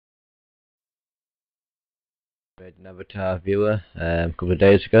Made an avatar viewer a couple of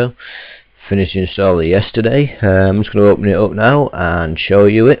days ago. Finished installing it yesterday. I'm just going to open it up now and show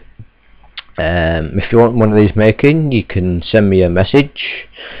you it. If you want one of these making, you can send me a message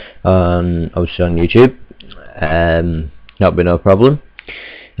obviously on YouTube. That'll be no problem.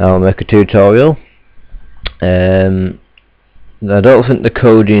 I'll make a tutorial. I don't think the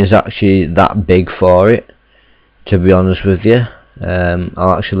coding is actually that big for it, to be honest with you.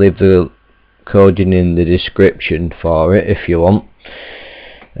 I'll actually leave the coding in the description for it if you want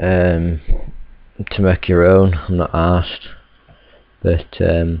to make your own. I'm not asked, but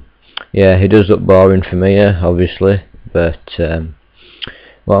yeah, it does look boring for me here, obviously, but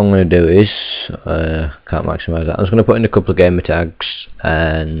what I'm going to do is can't maximise that. I'm just going to put in a couple of gamer tags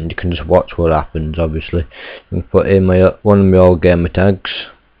and you can just watch what happens. Obviously, I'm going to put in one of my old gamer tags.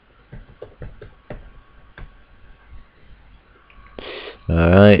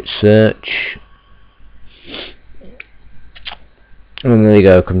 Alright, search, and there you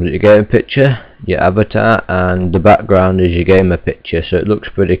go, comes with your gamer picture, your avatar, and the background is your gamer picture, so it looks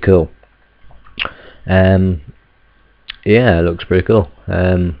pretty cool. Yeah, it looks pretty cool.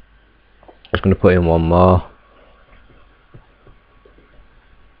 I'm just going to put in one more.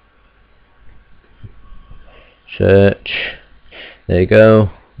 Search, there you go.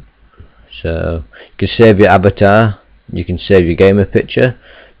 So you can save your avatar, you can save your gamer picture.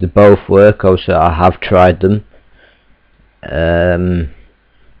 They both work. Also, I have tried them.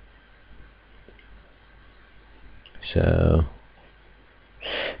 So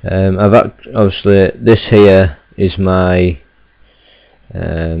obviously this here is my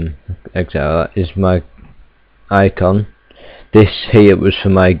is my icon. This here was for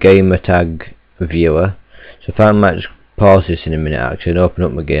my gamer tag viewer. So if I might just pause this in a minute actually and open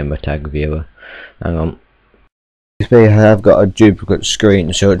up my gamer tag viewer. Hang on. I have got a duplicate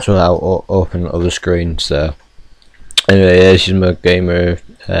screen, so it's will open other screens. So anyway, this is my gamer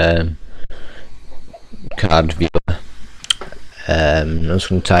card viewer. I'm just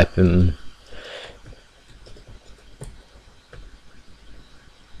going to type in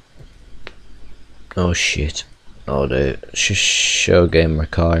show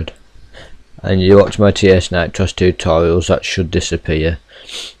Gamercard, and you watch my TS Nitros tutorials. That should disappear.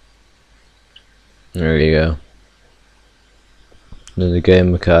 There you go. Then the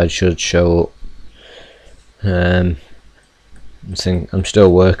gamer card should show up. I think I'm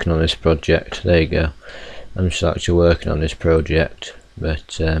still working on this project. There you go. I'm just actually working on this project,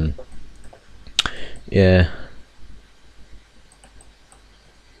 but yeah,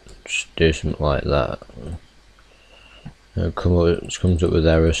 just do something like that. It comes up with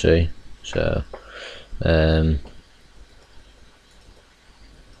error, see. So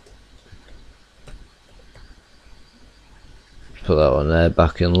put that one there,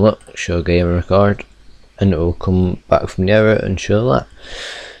 back in look, show gamer card, and it will come back from the error and show that.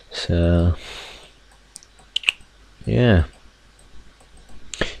 So yeah,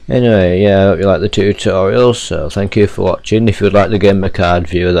 anyway, yeah, I hope you like the tutorial. So thank you for watching. If you would like the gamer card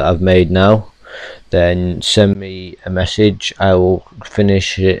viewer that I've made now, then send me a message. I will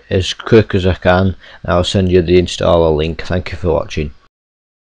finish it as quick as I can. I'll send you the installer link. Thank you for watching.